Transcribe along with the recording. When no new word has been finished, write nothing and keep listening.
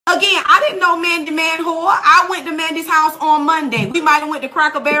Again, I didn't know Mandy Man whore. I went to Mandy's house on Monday. We might have went to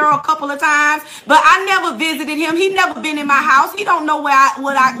Cracker Barrel a couple of times, but I never visited him. He never been in my house. He don't know what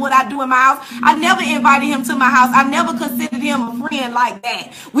I do in my house. I never invited him to my house. I never considered him a friend like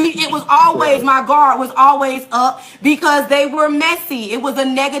that. It was always, my guard was always up because they were messy. It was a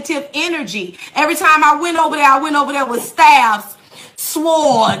negative energy. Every time I went over there with staffs,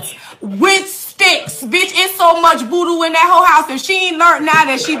 swords, with sticks. Bitch, it's so much voodoo in that whole house. If she ain't learned now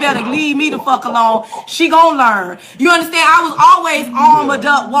that she better leave me the fuck alone, she gonna learn. You understand? I was always armored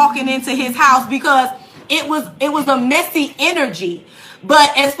up walking into his house because it was a messy energy.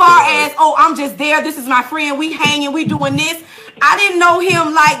 But as far as, oh, I'm just there, this is my friend, we hanging, we doing this, I didn't know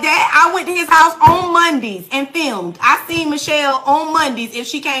him like that. I went to his house on Mondays and filmed. I seen Michelle on Mondays if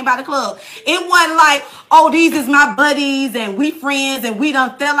she came by the club. It wasn't like, oh, these is my buddies and we friends and we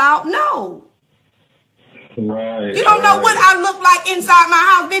done fell out. No. Right. You don't know what I look like inside my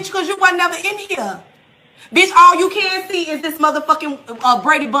house, bitch, because you were never in here. Bitch, all you can see is this motherfucking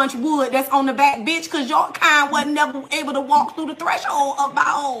Brady Bunch wood that's on the back, bitch, because your kind wasn't never able to walk through the threshold of my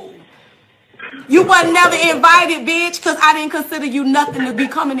home. You wasn't never invited, bitch, because I didn't consider you nothing to be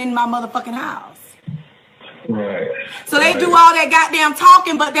coming in my motherfucking house. Right. So they do all that goddamn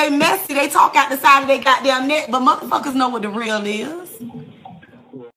talking, but they messy. They talk out the side of their goddamn neck, but motherfuckers know what the real is.